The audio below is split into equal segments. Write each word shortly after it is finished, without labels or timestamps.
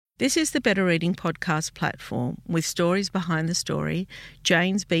This is the Better Reading Podcast platform with stories behind the story,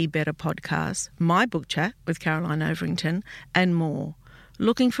 Jane's Be Better podcast, my book chat with Caroline Overington, and more.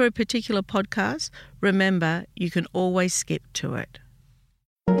 Looking for a particular podcast? Remember, you can always skip to it.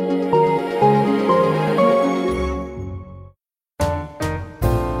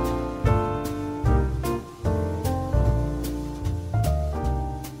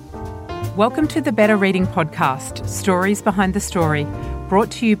 Welcome to the Better Reading Podcast, Stories Behind the Story,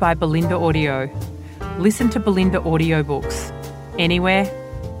 brought to you by Belinda Audio. Listen to Belinda audiobooks, anywhere,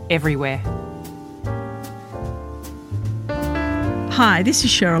 everywhere. Hi, this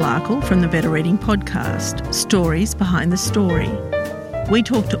is Cheryl Arkle from the Better Reading Podcast, Stories Behind the Story. We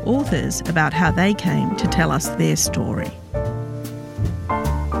talk to authors about how they came to tell us their story.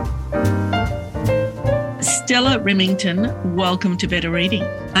 Stella Remington, welcome to Better Reading.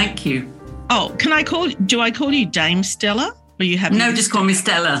 Thank you. Oh, do I call you Dame Stella? Or you have No, just call me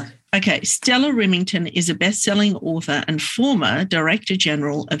Stella. Okay, Stella Remington is a best-selling author and former Director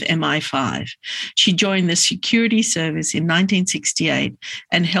General of MI5. She joined the Security Service in 1968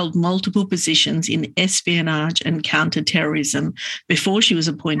 and held multiple positions in espionage and counter-terrorism before she was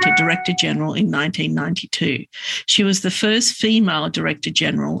appointed Director General in 1992. She was the first female Director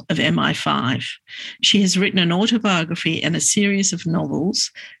General of MI5. She has written an autobiography and a series of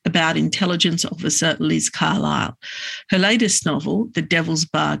novels about intelligence officer Liz Carlisle. Her latest novel, The Devil's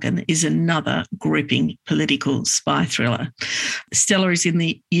Bargain, is another gripping political spy thriller. Stella is in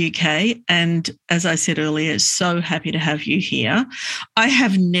the UK and, as I said earlier, so happy to have you here. I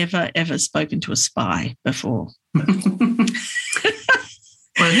have never, ever spoken to a spy before.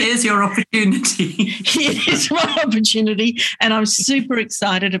 Well, here's your opportunity. It is my opportunity, and I'm super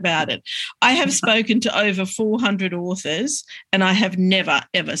excited about it. I have spoken to over 400 authors, and I have never,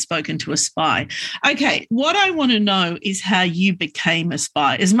 ever spoken to a spy. Okay, what I want to know is how you became a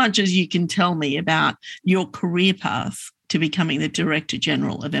spy, as much as you can tell me about your career path to becoming the Director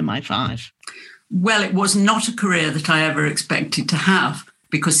General of MI5. Well, it was not a career that I ever expected to have,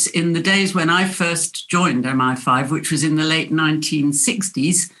 because in the days when I first joined MI5, which was in the late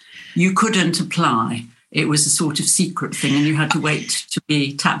 1960s, you couldn't apply. It was a sort of secret thing and you had to wait to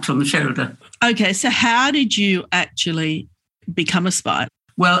be tapped on the shoulder. Okay, so how did you actually become a spy?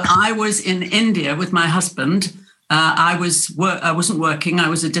 Well, I was in India with my husband. I wasn't working. I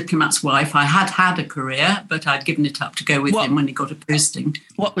was a diplomat's wife. I had had a career, but I'd given it up to go with him when he got a posting.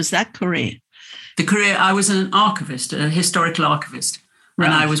 What was that career? The career, I was an archivist, a historical archivist. Right.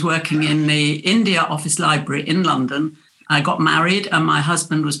 And I was working in the India Office Library in London. I got married and my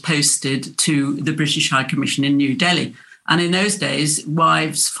husband was posted to the British High Commission in New Delhi. And in those days,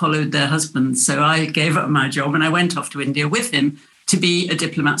 wives followed their husbands. So I gave up my job and I went off to India with him to be a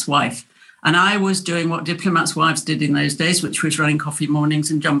diplomat's wife. And I was doing what diplomats' wives did in those days, which was running coffee mornings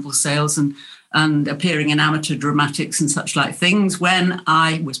and jumble sales and appearing in amateur dramatics and such like things, when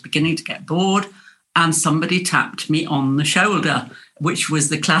I was beginning to get bored and somebody tapped me on the shoulder, which was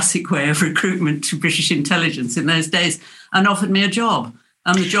the classic way of recruitment to British intelligence in those days, and offered me a job.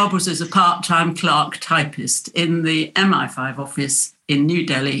 And the job was as a part-time clerk typist in the MI5 office in New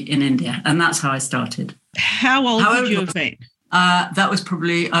Delhi in India. And that's how I started. How old would you have been? That was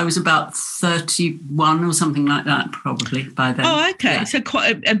probably, I was about 31 or something like that, probably by then. Oh, okay. Yeah. So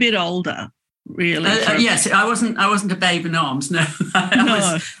quite a bit older. Really? Yes, I wasn't a babe in arms. No,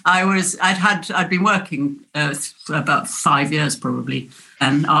 I'd been working for about 5 years probably,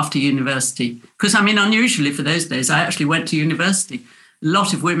 and after university, because unusually for those days, I actually went to university. A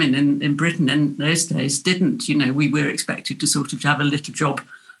lot of women in Britain in those days didn't. We were expected to sort of have a little job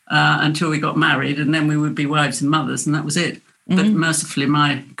until we got married, and then we would be wives and mothers, and that was it. Mm-hmm. But mercifully,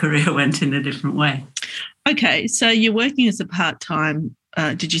 my career went in a different way. Okay, so you're working as a part-time.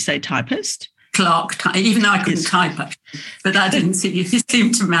 Did you say typist? Clerk, even though I couldn't type, but that didn't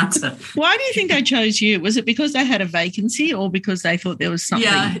seem to matter. Why do you think they chose you? Was it because they had a vacancy or because they thought there was something?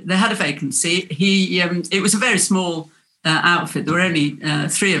 Yeah, they had a vacancy. It was a very small outfit. There were only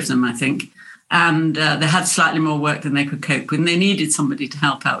 3 of them, I think, and they had slightly more work than they could cope with, and they needed somebody to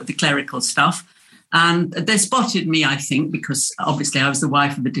help out with the clerical stuff. And they spotted me, I think, because obviously I was the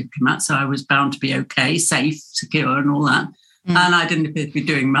wife of a diplomat, so I was bound to be okay, safe, secure and all that. Mm. And I didn't appear to be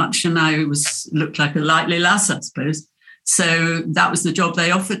doing much, and I looked like a likely lass, I suppose. So that was the job they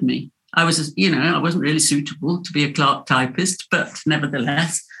offered me. I wasn't really suitable to be a clerk typist, but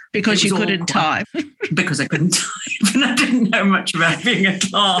nevertheless. Because you couldn't type. Because I couldn't type, and I didn't know much about being a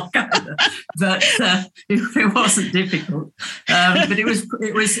clerk either. But it wasn't difficult. But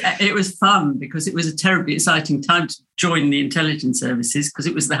it was fun, because it was a terribly exciting time to join the intelligence services, because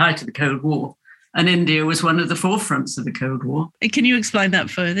it was the height of the Cold War. And India was one of the forefronts of the Cold War. Can you explain that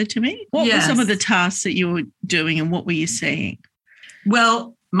further to me? What Yes. were some of the tasks that you were doing and what were you seeing?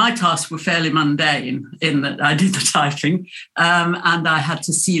 Well, my tasks were fairly mundane in that I did the typing and I had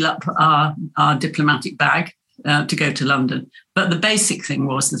to seal up our diplomatic bag to go to London. But the basic thing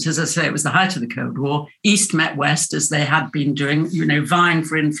was that, as I say, it was the height of the Cold War. East met West, as they had been doing, vying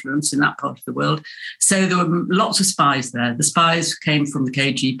for influence in that part of the world. So there were lots of spies there. The spies came from the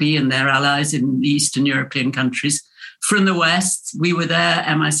KGB and their allies in the Eastern European countries. From the West, we were there,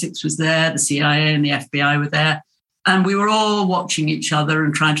 MI6 was there, the CIA and the FBI were there. And we were all watching each other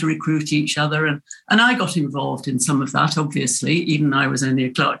and trying to recruit each other. And I got involved in some of that, obviously, even though I was only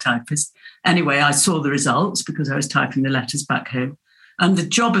a clerk typist. Anyway, I saw the results because I was typing the letters back home. And the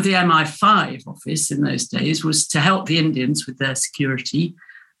job of the MI5 office in those days was to help the Indians with their security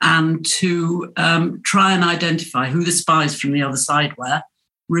and to try and identify who the spies from the other side were,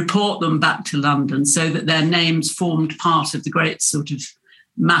 report them back to London so that their names formed part of the great sort of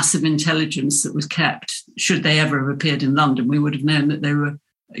massive intelligence that was kept. Should they ever have appeared in London, we would have known that they were,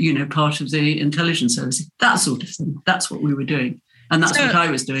 part of the intelligence service, that sort of thing. That's what we were doing. And that's what I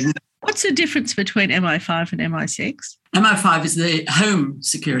was doing. What's the difference between MI5 and MI6? MI5 is the Home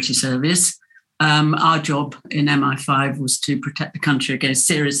Security Service. Our job in MI5 was to protect the country against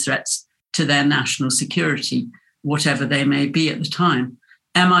serious threats to their national security, whatever they may be at the time.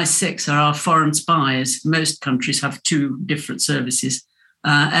 MI6 are our foreign spies. Most countries have two different services.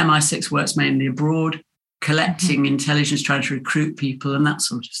 MI6 works mainly abroad, collecting intelligence, trying to recruit people and that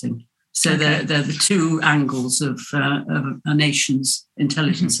sort of thing. So they're the two angles of a nation's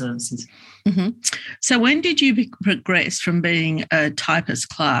intelligence services. Mm-hmm. So when did you progress from being a typist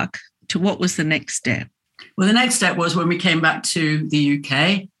clerk to what was the next step? Well, the next step was when we came back to the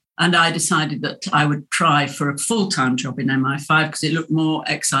UK and I decided that I would try for a full-time job in MI5 because it looked more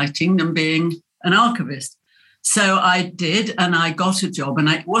exciting than being an archivist. So I did, and I got a job. And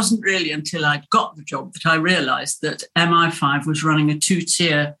it wasn't really until I got the job that I realised that MI5 was running a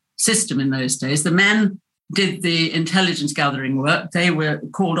two-tier system in those days. The men did the intelligence gathering work. They were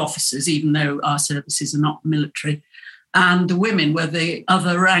called officers, even though our services are not military. And the women were the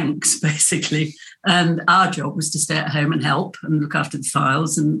other ranks, basically. And our job was to stay at home and help and look after the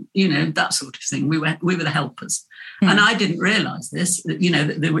files and, that sort of thing. We were the helpers. And I didn't realise this,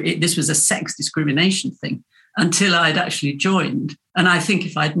 that this was a sex discrimination thing until I'd actually joined. And I think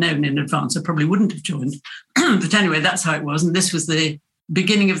if I'd known in advance, I probably wouldn't have joined. But anyway, that's how it was. And this was the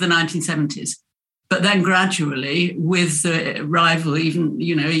beginning of the 1970s. But then gradually, with the arrival, even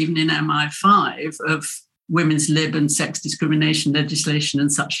in MI5, of women's lib and sex discrimination legislation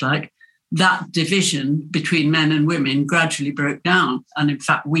and such like, that division between men and women gradually broke down. And in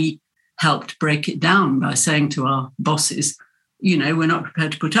fact, we helped break it down by saying to our bosses, we're not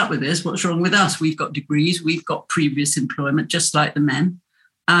prepared to put up with this. What's wrong with us? We've got degrees, we've got previous employment, just like the men.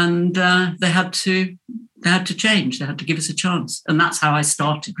 And they had to change. They had to give us a chance. And that's how I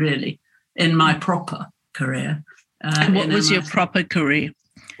started, really, in my proper career. And what was your proper career?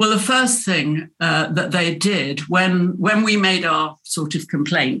 Well, the first thing that they did when we made our sort of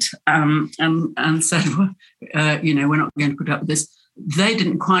complaint and said, we're not going to put up with this, they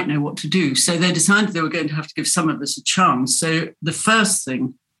didn't quite know what to do. So they decided they were going to have to give some of us a chance. So the first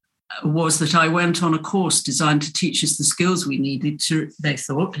thing was that I went on a course designed to teach us the skills we needed to, they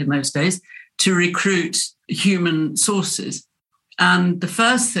thought in those days, to recruit human sources. And the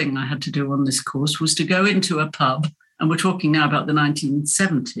first thing I had to do on this course was to go into a pub, and we're talking now about the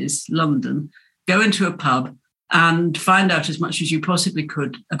 1970s, London, go into a pub and find out as much as you possibly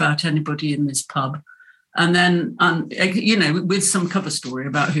could about anybody in this pub. And then, with some cover story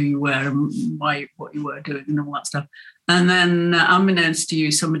about who you were and what you were doing and all that stuff. And then, unbeknownst to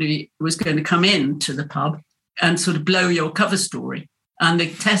you, somebody was going to come in to the pub and sort of blow your cover story. And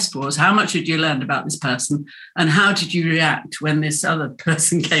the test was, how much had you learned about this person? And how did you react when this other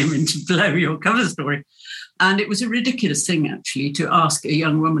person came in to blow your cover story? And it was a ridiculous thing, actually, to ask a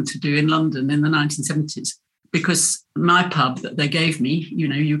young woman to do in London in the 1970s, because my pub that they gave me,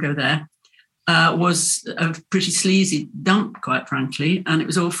 you go there, was a pretty sleazy dump, quite frankly, and it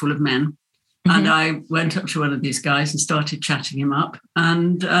was all full of men. Mm-hmm. And I went up to one of these guys and started chatting him up,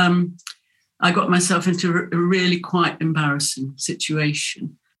 and I got myself into a really quite embarrassing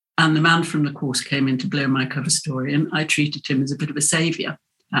situation. And the man from the course came in to blow my cover story, and I treated him as a bit of a saviour,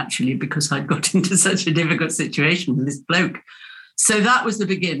 actually, because I'd got into such a difficult situation with this bloke. So that was the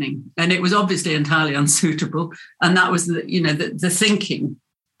beginning, and it was obviously entirely unsuitable. And that was the thinking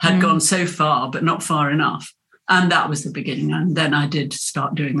had gone so far, but not far enough. And that was the beginning. And then I did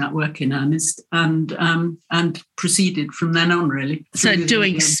start doing that work in earnest and proceeded from then on, really. So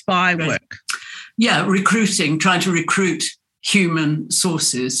doing spy work. Yeah, recruiting, trying to recruit human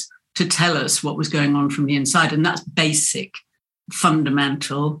sources to tell us what was going on from the inside. And that's basic,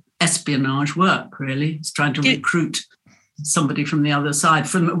 fundamental espionage work, really. It's trying to recruit somebody from the other side,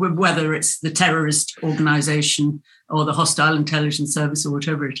 from whether it's the terrorist organization or the hostile intelligence service or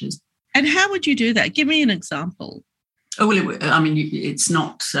whatever it is. And how would you do that? Give me an example. Oh, well, it's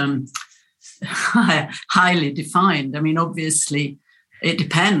not highly defined. I mean, obviously, it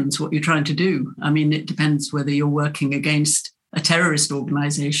depends what you're trying to do. I mean, it depends whether you're working against a terrorist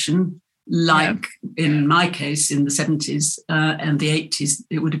organization, like in my case, in the 70s and the 80s,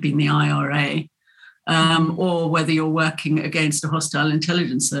 it would have been the IRA, or whether you're working against a hostile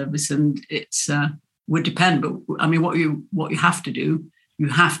intelligence service, and it would depend. But I mean, what you have to do, you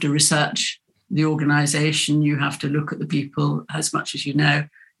have to research the organization, you have to look at the people as much as you know,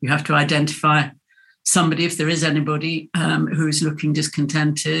 you have to identify somebody, if there is anybody who is looking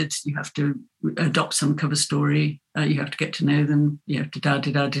discontented, you have to adopt some cover story, you have to get to know them, you have to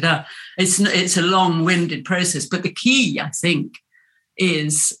da-da-da-da-da. It's a long-winded process, but the key, I think,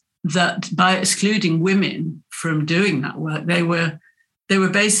 is that by excluding women from doing that work, they were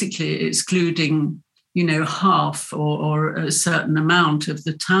basically excluding, half or a certain amount of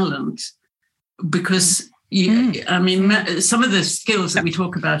the talent, because I mean, some of the skills that we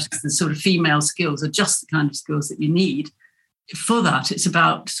talk about as the sort of female skills are just the kind of skills that you need. For that, it's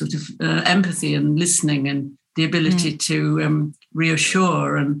about sort of empathy and listening and the ability to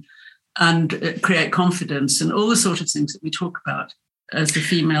reassure and create confidence and all the sort of things that we talk about as the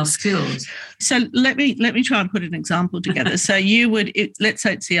female skills. So let me try and put an example together. So you would, let's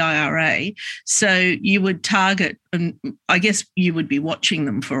say it's the IRA, so you would target, and I guess you would be watching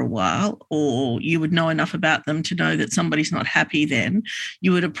them for a while, or you would know enough about them to know that somebody's not happy then.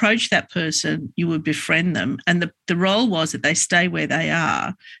 You would approach that person, you would befriend them, and the role was that they stay where they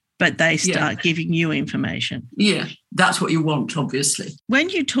are, but they start giving you information. Yeah, that's what you want, obviously. When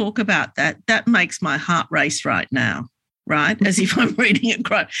you talk about that, that makes my heart race right now. Right? As if I'm reading a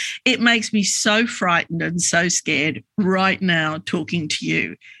quote. It makes me so frightened and so scared right now talking to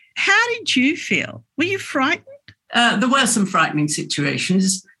you. How did you feel? Were you frightened? There were some frightening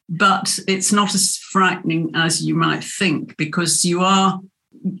situations, but it's not as frightening as you might think, because you are,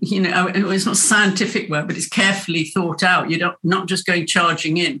 it's not scientific work, but it's carefully thought out. You're not just going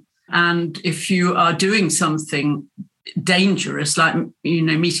charging in. And if you are doing something dangerous, like,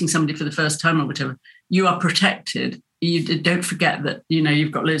 meeting somebody for the first time or whatever, you are protected. You don't forget that,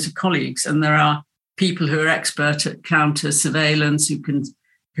 you've got loads of colleagues, and there are people who are expert at counter surveillance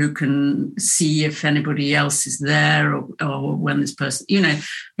who can see if anybody else is there or when this person,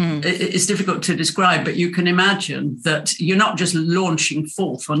 it's difficult to describe, but you can imagine that you're not just launching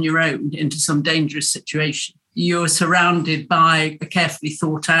forth on your own into some dangerous situation. You're surrounded by a carefully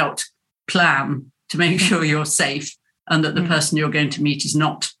thought out plan to make sure you're safe and that the person you're going to meet is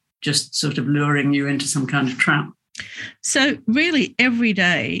not just sort of luring you into some kind of trap. So really every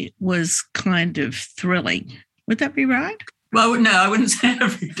day was kind of thrilling. Would that be right? Well, no, I wouldn't say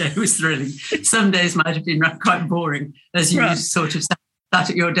every day was thrilling. Some days might have been quite boring as you sort of sat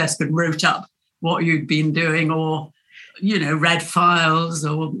at your desk and wrote up what you'd been doing, or, read files,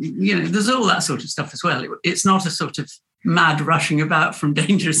 or, there's all that sort of stuff as well. It's not a sort of mad rushing about from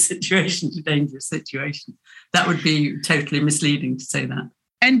dangerous situation to dangerous situation. That would be totally misleading to say that.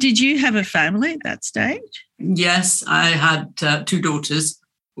 And did you have a family at that stage? Yes, I had 2 daughters.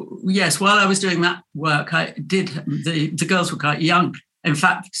 Yes, while I was doing that work, I did. The girls were quite young. In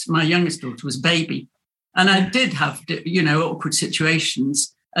fact, my youngest daughter was a baby. And I did have, awkward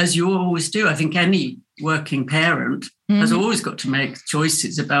situations, as you always do. I think any working parent has always got to make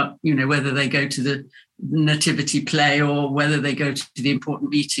choices about, whether they go to the nativity play or whether they go to the important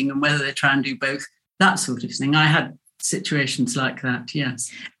meeting and whether they try and do both, that sort of thing. I had situations like that,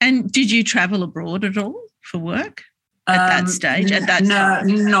 yes. And did you travel abroad at all for work at that stage? No,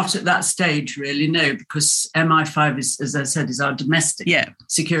 not at that stage, really, no, because MI5 is, as I said, is our domestic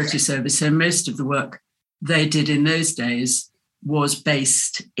security service. So most of the work they did in those days was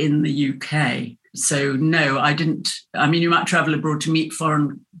based in the UK. So no, I didn't. I mean, you might travel abroad to meet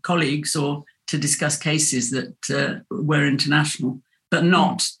foreign colleagues or to discuss cases that were international, but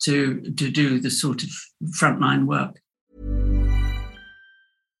not to do the sort of frontline work.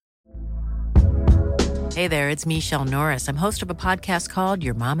 Hey there, it's Michelle Norris. I'm host of a podcast called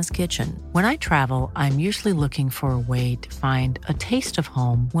Your Mama's Kitchen. When I travel, I'm usually looking for a way to find a taste of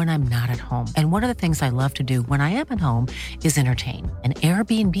home when I'm not at home. And one of the things I love to do when I am at home is entertain. And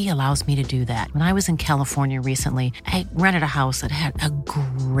Airbnb allows me to do that. When I was in California recently, I rented a house that had a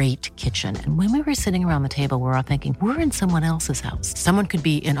great kitchen. And when we were sitting around the table, we were all thinking, we're in someone else's house. Someone could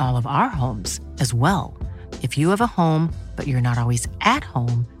be in all of our homes as well. If you have a home, but you're not always at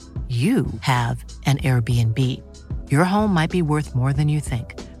home, you have an Airbnb. Your home might be worth more than you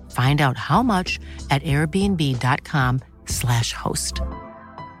think. Find out how much at airbnb.com/host.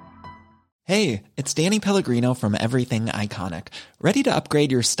 Hey, it's Danny Pellegrino from Everything Iconic. Ready to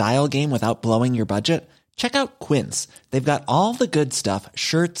upgrade your style game without blowing your budget? Check out Quince. They've got all the good stuff,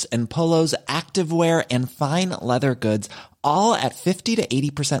 shirts and polos, activewear, and fine leather goods, all at 50 to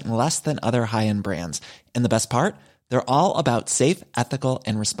 80% less than other high-end brands. And the best part? They're all about safe, ethical,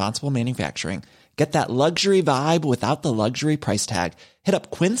 and responsible manufacturing. Get that luxury vibe without the luxury price tag. Hit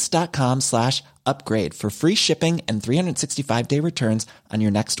up quince.com/upgrade for free shipping and 365-day returns on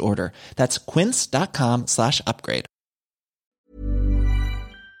your next order. That's quince.com/upgrade.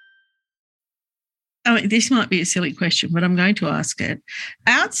 Oh, this might be a silly question, but I'm going to ask it.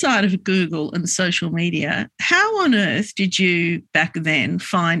 Outside of Google and social media, how on earth did you back then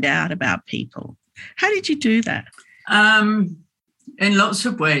find out about people? How did you do that? In lots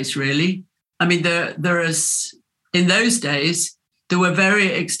of ways, really. I mean, there is, in those days, there were very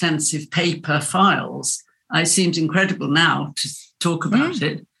extensive paper files. It seems incredible now to talk about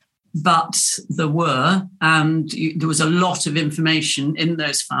it, but there were, and there was a lot of information in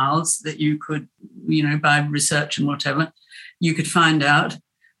those files that you could, by research and whatever, you could find out.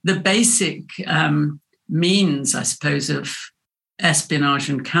 The basic means, I suppose, of espionage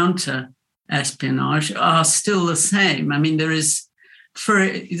and counter-espionage are still the same. I mean, there is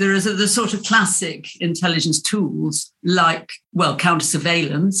the sort of classic intelligence tools like,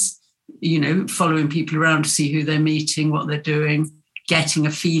 counter-surveillance, following people around to see who they're meeting, what they're doing, getting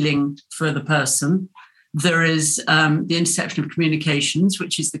a feeling for the person. There is the interception of communications,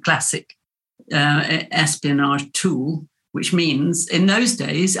 which is the classic espionage tool, which means in those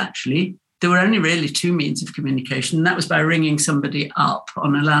days, actually, there were only really two means of communication. And that was by ringing somebody up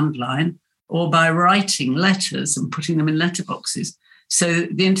on a landline or by writing letters and putting them in letterboxes. So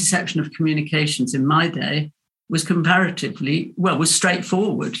the interception of communications in my day was comparatively, was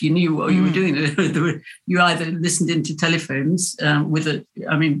straightforward. You knew what you were doing. You either listened into telephones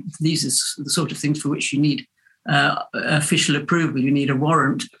these are the sort of things for which you need official approval. You need a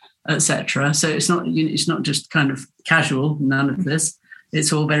warrant, etc. So it's not just kind of casual, none of this.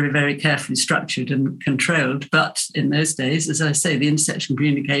 It's all very, very carefully structured and controlled. But in those days, as I say, the interception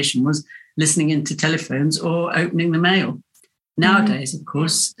communication was listening into telephones or opening the mail. Nowadays, of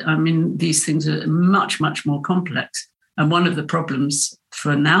course, these things are much, much more complex. And one of the problems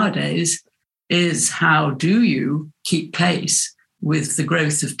for nowadays is how do you keep pace with the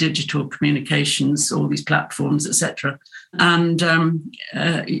growth of digital communications, all these platforms, etc. And, how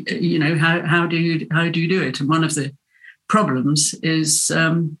do you do it? And one of the problems is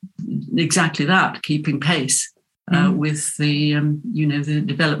exactly that, keeping pace with the the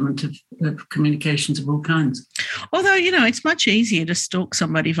development of communications of all kinds. Although, it's much easier to stalk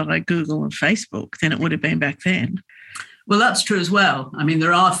somebody via Google and Facebook than it would have been back then. Well, that's true as well. I mean,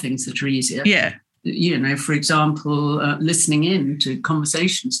 there are things that are easier. Yeah. For example, listening in to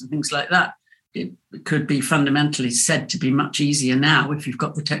conversations and things like that. It could be fundamentally said to be much easier now if you've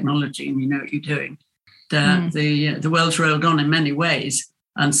got the technology and you know what you're doing. The world's rolled on in many ways,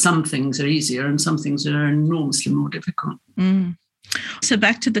 and some things are easier and some things are enormously more difficult. So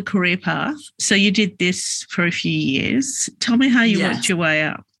back to the career path. So you did this for a few years. Tell me how you worked your way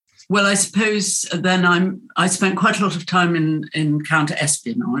up. Well, I suppose then I spent quite a lot of time in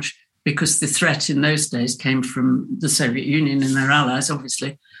counter-espionage because the threat in those days came from the Soviet Union and their allies,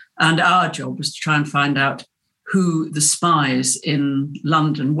 obviously. And our job was to try and find out who the spies in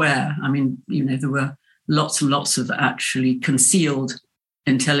London were. I mean, there were lots and lots of actually concealed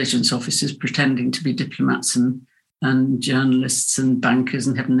intelligence officers pretending to be diplomats and journalists and bankers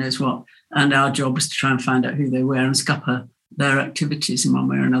and heaven knows what. And our job was to try and find out who they were and scupper their activities in one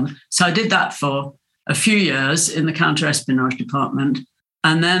way or another. So I did that for a few years in the counter-espionage department.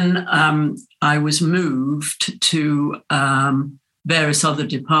 And then I was moved to various other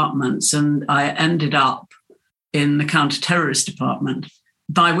departments, and I ended up in the counter-terrorist department,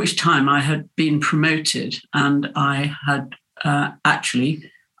 by which time I had been promoted, and I had I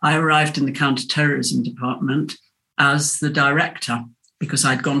arrived in the counter-terrorism department as the director because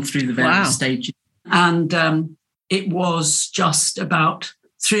I'd gone through the various stages. And it was just about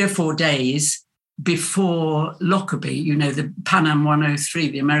 3 or 4 days before Lockerbie, the Pan Am 103,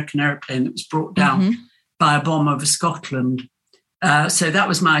 the American aeroplane that was brought down by a bomb over Scotland. So that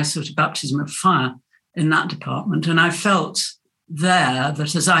was my sort of baptism of fire in that department. And I felt there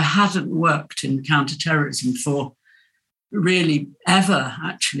that as I hadn't worked in counterterrorism for really ever,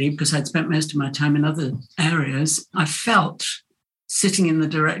 actually, because I'd spent most of my time in other areas, I felt sitting in the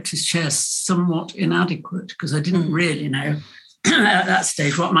director's chair somewhat inadequate because I didn't really know at that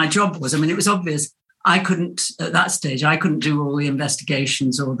stage what my job was. I mean, it was obvious at that stage, I couldn't do all the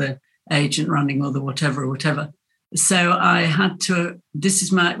investigations or the agent running or the whatever. So I had to,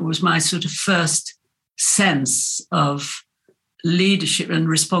 was my sort of first sense of leadership and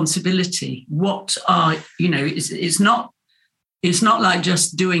responsibility. What are, it's not like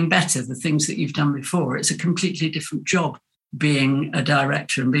just doing better the things that you've done before. It's a completely different job being a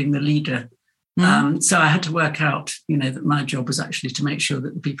director and being the leader. So I had to work out, that my job was actually to make sure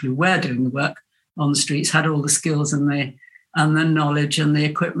that the people who were doing the work on the streets had all the skills and the knowledge and the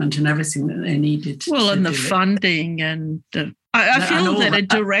equipment and everything that they needed. Well, and the funding and I feel that a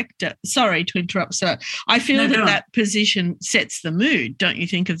director, sorry to interrupt, sir, I feel that position sets the mood, don't you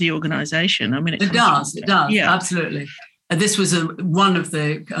think, of the organisation? I mean, it does, yeah. Absolutely. This was one of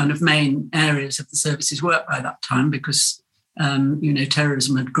the kind of main areas of the service's work by that time because,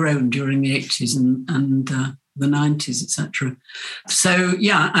 terrorism had grown during the 80s and the 90s, etc. So,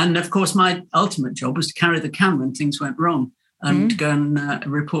 yeah, and of course, my ultimate job was to carry the can when things went wrong and to go and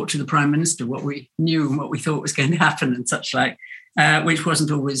report to the Prime Minister what we knew and what we thought was going to happen and such like, which wasn't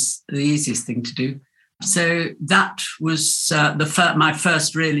always the easiest thing to do. So that was my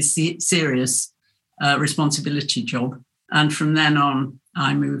first really serious responsibility job. And from then on,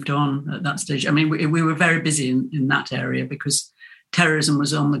 I moved on at that stage. I mean, we were very busy in that area because terrorism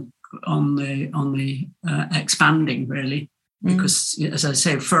was on the expanding, really. Because, as I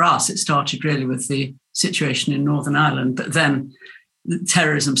say, for us, it started really with the situation in Northern Ireland, but then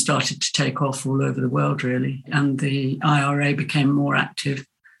terrorism started to take off all over the world, really, and the IRA became more active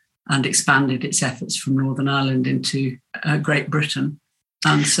and expanded its efforts from Northern Ireland into Great Britain.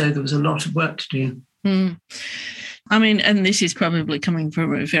 And so there was a lot of work to do. I mean, and this is probably coming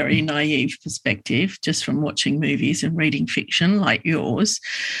from a very naive perspective, just from watching movies and reading fiction like yours.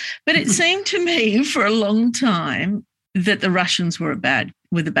 But it seemed to me for a long time that the Russians were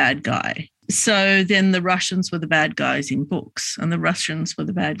the bad guy. So then the Russians were the bad guys in books and the Russians were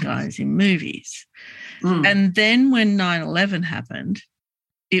the bad guys in movies. And then when 9/11 happened,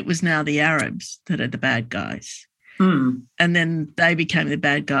 it was now the Arabs that are the bad guys. And then they became the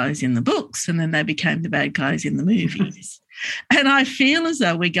bad guys in the books, and then they became the bad guys in the movies. And I feel as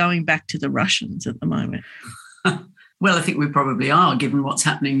though we're going back to the Russians at the moment. Well, I think we probably are, given what's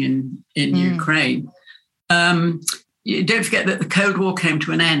happening in Ukraine. Don't forget that the Cold War came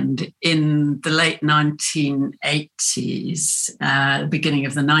to an end in the late 1980s, beginning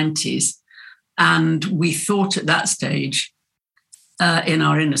of the 90s. And we thought at that stage, in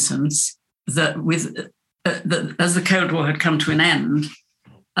our innocence, that as the Cold War had come to an end,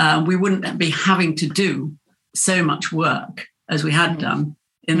 we wouldn't be having to do so much work as we had done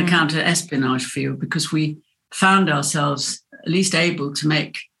in the counter-espionage field, because we found ourselves at least able to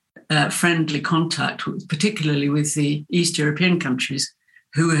make friendly contact, particularly with the East European countries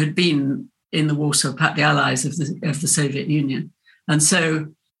who had been in the Warsaw Pact, the allies of the Soviet Union. And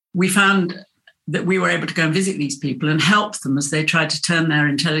so we found that we were able to go and visit these people and help them as they tried to turn their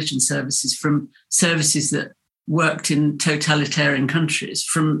intelligence services from services that worked in totalitarian countries,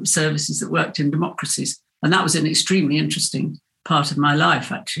 from services that worked in democracies. And that was an extremely interesting part of my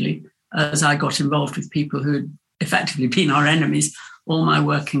life, actually, as I got involved with people who had effectively been our enemies all my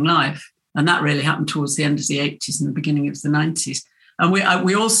working life. And that really happened towards the end of the 80s and the beginning of the 90s. And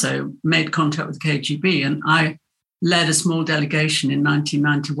we also made contact with the KGB, and I led a small delegation in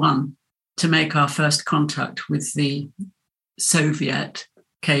 1991 to make our first contact with the Soviet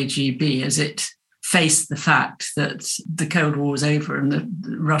KGB as it faced the fact that the Cold War was over and that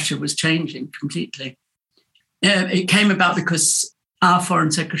Russia was changing completely. It came about because our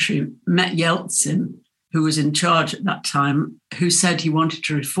foreign secretary met Yeltsin, who was in charge at that time, who said he wanted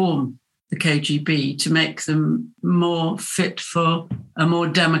to reform the KGB to make them more fit for a more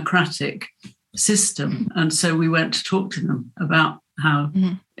democratic system. And so we went to talk to them about how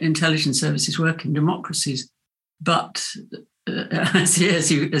intelligence services work in democracies. But as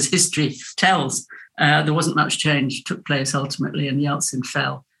history tells, there wasn't much change took place ultimately, and Yeltsin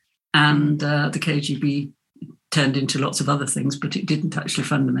fell. And the KGB turned into lots of other things, but it didn't actually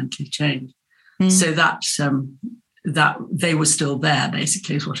fundamentally change. So that they were still there,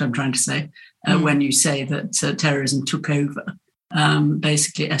 basically, is what I'm trying to say, when you say that terrorism took over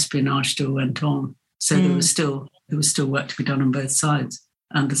basically espionage still went on. So there was still work to be done on both sides,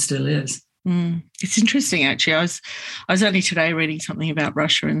 and there still is. It's interesting, actually. I was only today reading something about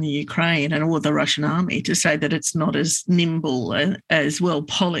Russia and the Ukraine and all the Russian army, to say that it's not as nimble and as well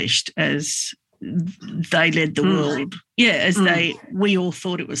polished as they led the world. Yeah, as we all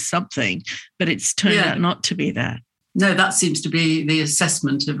thought it was something, but it's turned out not to be that. No, that seems to be the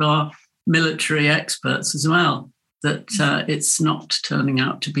assessment of our military experts as well, that it's not turning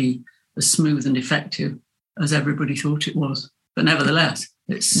out to be as smooth and effective as everybody thought it was. But nevertheless,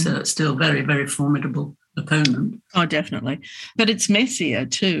 it's still very, very formidable opponent. Oh, definitely. But it's messier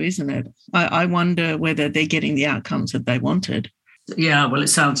too, isn't it? I wonder whether they're getting the outcomes that they wanted. Yeah, well, it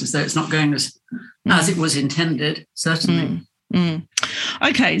sounds as though it's not going as it was intended, certainly.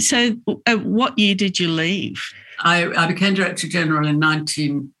 Okay, so what year did you leave? I became Director General in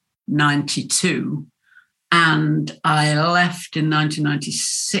 1992, and I left in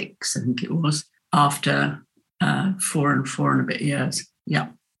 1996, I think it was, after 4 and a bit years. Yeah.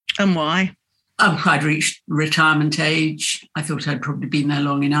 And why? I'd reached retirement age. I thought I'd probably been there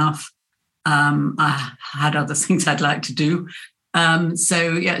long enough. I had other things I'd like to do.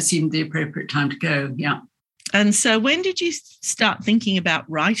 So, it seemed the appropriate time to go, yeah. And so when did you start thinking about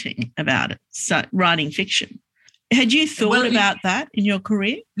writing about it, writing fiction? Had you thought about that in your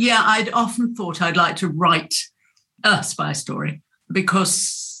career? Yeah, I'd often thought I'd like to write a spy story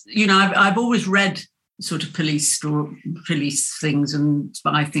because, I've always read sort of police things and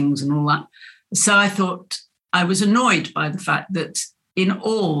spy things and all that. So I thought I was annoyed by the fact that in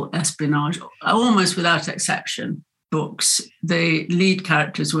all espionage, almost without exception, books, the lead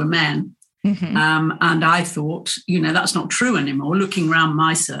characters were men. And I thought, that's not true anymore. Looking around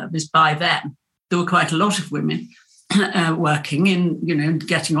my service, by then, there were quite a lot of women working in,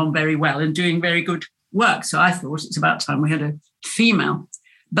 getting on very well and doing very good work. So I thought it's about time we had a female.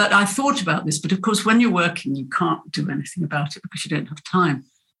 But I thought about this, but of course, when you're working, you can't do anything about it because you don't have time.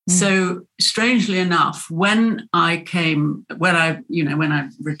 So strangely enough, when I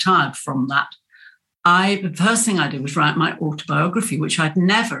retired from that, the first thing I did was write my autobiography, which I'd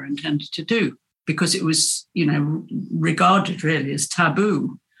never intended to do because it was, regarded really as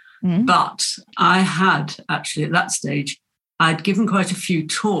taboo. But I had actually at that stage, I'd given quite a few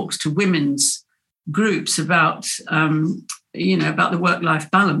talks to women's groups about, about the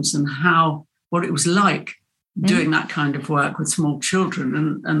work-life balance and what it was like doing that kind of work with small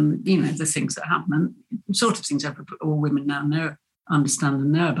children and the things that happen and sort of things all women now understand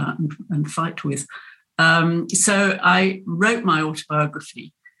and know about and fight with. So I wrote my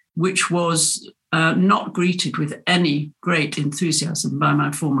autobiography, which was not greeted with any great enthusiasm by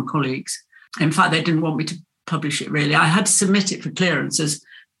my former colleagues. In fact, they didn't want me to publish it, really. I had to submit it for clearance,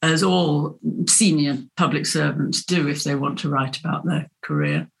 as all senior public servants do if they want to write about their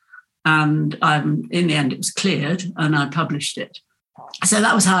career. And in the end, it was cleared and I published it. So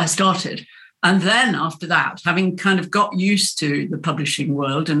that was how I started. And then after that, having kind of got used to the publishing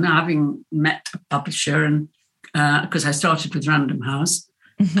world and having met a publisher, and because I started with Random House,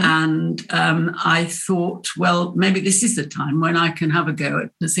 and I thought, well, maybe this is the time when I can have a go at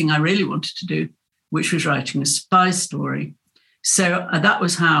the thing I really wanted to do, which was writing a spy story. So that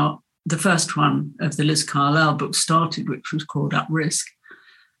was how the first one of the Liz Carlyle books started, which was called At Risk.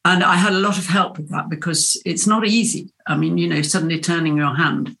 And I had a lot of help with that because it's not easy. I mean, suddenly turning your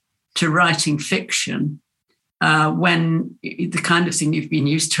hand to writing fiction when the kind of thing you've been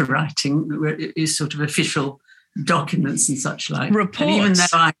used to writing is sort of official documents and such like. Reports. And even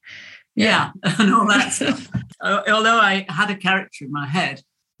though and all that stuff. Although I had a character in my head,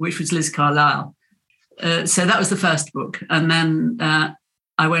 which was Liz Carlyle. So that was the first book. And then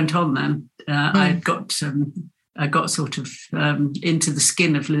I went on then. I got sort of into the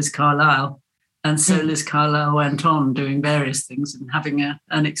skin of Liz Carlyle. And so Liz Carlyle went on doing various things and having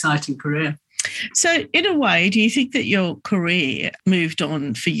an exciting career. So in a way, do you think that your career moved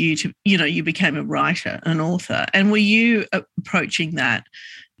on for you to, you became a writer, an author, and were you approaching that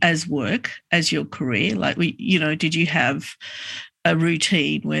as work, as your career? Like, did you have a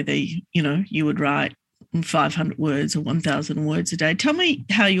routine where you would write 500 words or 1,000 words a day? Tell me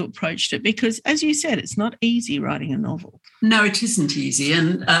how you approached it, because as you said, it's not easy writing a novel. No, it isn't easy.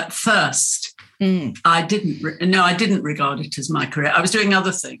 And at first, I didn't regard it as my career. I was doing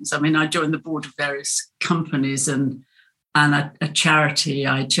other things. I mean, I joined the board of various companies and a charity.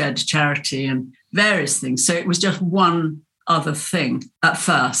 I chaired a charity and various things. So it was just one other thing at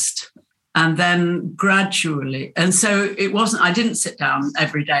first. And then gradually, and so it wasn't, I didn't sit down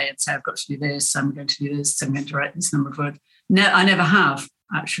every day and say, I've got to do this, I'm going to do this, I'm going to write this number of words. No, I never have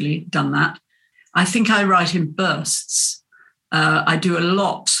actually done that. I think I write in bursts. I do a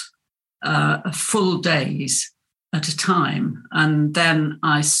lot of full days at a time, and then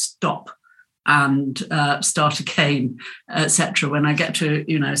I stop and start again, etc. When I get to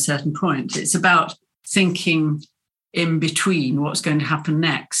a certain point, it's about thinking in between what's going to happen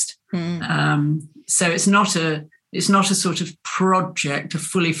next. So it's not a sort of project, a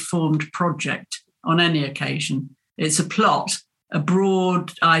fully formed project on any occasion. It's a plot, a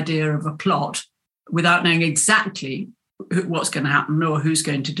broad idea of a plot, without knowing exactly what's going to happen or who's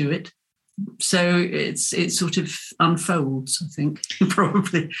going to do it. So it sort of unfolds, I think,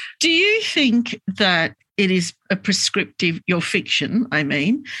 probably. Do you think that it is a prescriptive, your fiction, I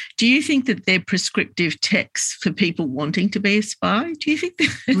mean, do you think that they're prescriptive texts for people wanting to be a spy? Do you think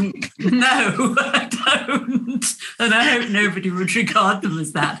that? No, I don't. And I hope nobody would regard them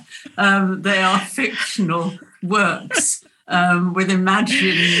as that. They are fictional works. With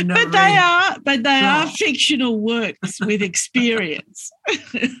imaginary, but they are fictional works with experience.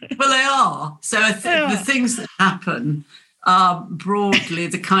 Well, they are. So the things that happen are broadly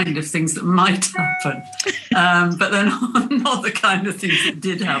the kind of things that might happen, but they're not the kind of things that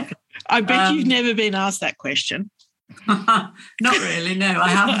did happen. I bet you've never been asked that question. Not really. No, I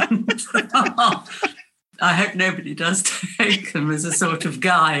haven't. I hope nobody does take them as a sort of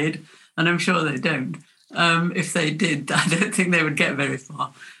guide, and I'm sure they don't. If they did, I don't think they would get very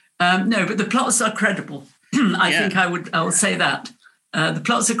far. No, but the plots are credible. I think I will say that. The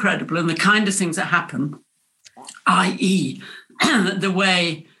plots are credible, and the kind of things that happen, i.e. the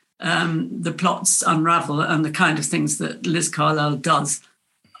way the plots unravel and the kind of things that Liz Carlisle does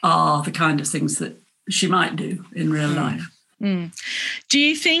are the kind of things that she might do in real life. Do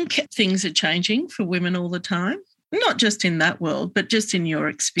you think things are changing for women all the time? Not just in that world, but just in your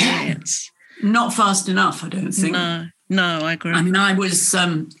experience? Not fast enough, I don't think. No, I agree. I mean, I was,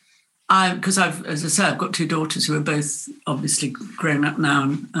 because as I say, I've got two daughters who are both obviously grown up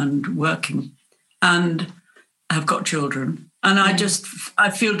now and working, and have got children. And I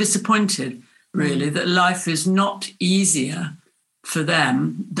feel disappointed, really, that life is not easier for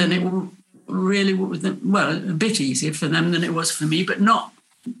them than it really was. Well, a bit easier for them than it was for me, but not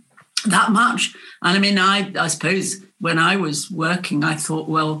that much. And I mean, I suppose when I was working, I thought,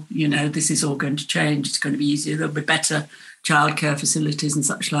 well, this is all going to change. It's going to be easier. There'll be better childcare facilities and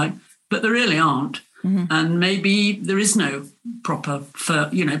such like. But there really aren't. And maybe there is no proper,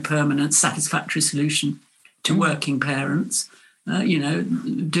 permanent, satisfactory solution to working parents.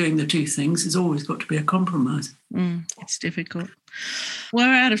 Doing the two things has always got to be a compromise. It's difficult.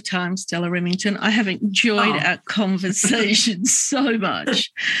 We're out of time, Stella Rimington. I have enjoyed our conversation so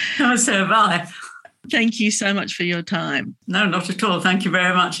much. Oh, so have I. Thank you so much for your time. No, not at all. Thank you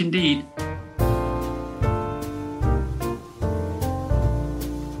very much indeed.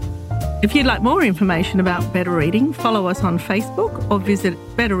 If you'd like more information about Better Reading, follow us on Facebook or visit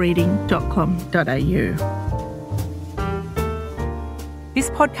betterreading.com.au. This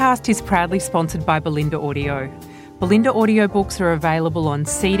podcast is proudly sponsored by Belinda Audio. Belinda audiobooks are available on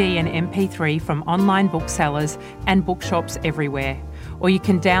CD and MP3 from online booksellers and bookshops everywhere, or you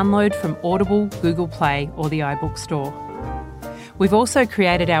can download from Audible, Google Play or the iBook Store. We've also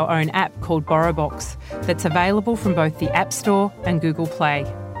created our own app called BorrowBox that's available from both the App Store and Google Play.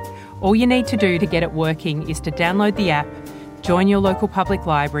 All you need to do to get it working is to download the app, join your local public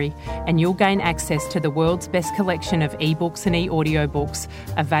library, and you'll gain access to the world's best collection of ebooks and e-audiobooks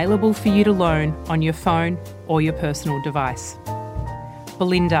available for you to loan on your phone or your personal device.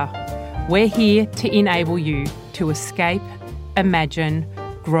 Belinda, we're here to enable you to escape, imagine,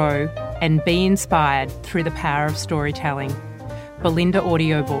 grow, and be inspired through the power of storytelling. Belinda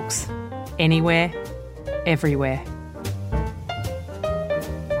Audiobooks. Anywhere, everywhere.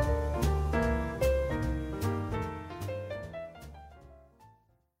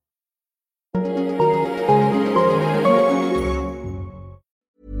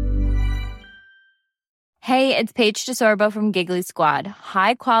 Hey, it's Paige DeSorbo from Giggly Squad.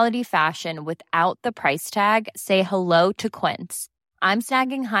 High quality fashion without the price tag. Say hello to Quince. I'm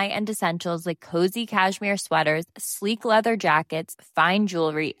snagging high-end essentials like cozy cashmere sweaters, sleek leather jackets, fine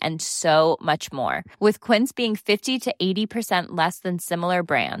jewelry, and so much more. With Quince being 50 to 80% less than similar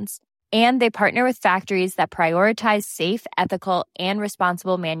brands. And they partner with factories that prioritize safe, ethical, and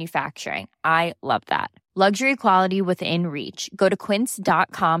responsible manufacturing. I love that. Luxury quality within reach. Go to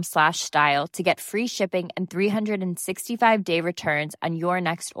quince.com/style to get free shipping and 365-day returns on your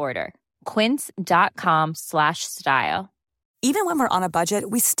next order. Quince.com/style. Even when we're on a budget,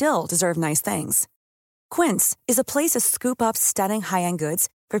 we still deserve nice things. Quince is a place to scoop up stunning high-end goods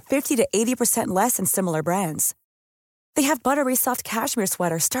for 50 to 80% less than similar brands. They have buttery soft cashmere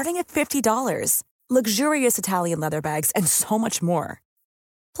sweaters starting at $50, luxurious Italian leather bags, and so much more.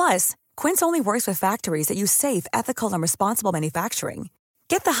 Plus, Quince only works with factories that use safe, ethical, and responsible manufacturing.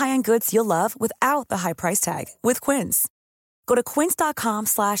 Get the high-end goods you'll love without the high price tag with Quince. Go to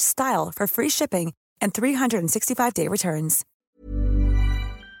quince.com/style for free shipping and 365-day returns.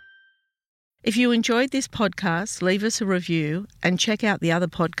 If you enjoyed this podcast, leave us a review and check out the other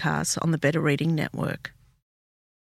podcasts on the Better Reading Network.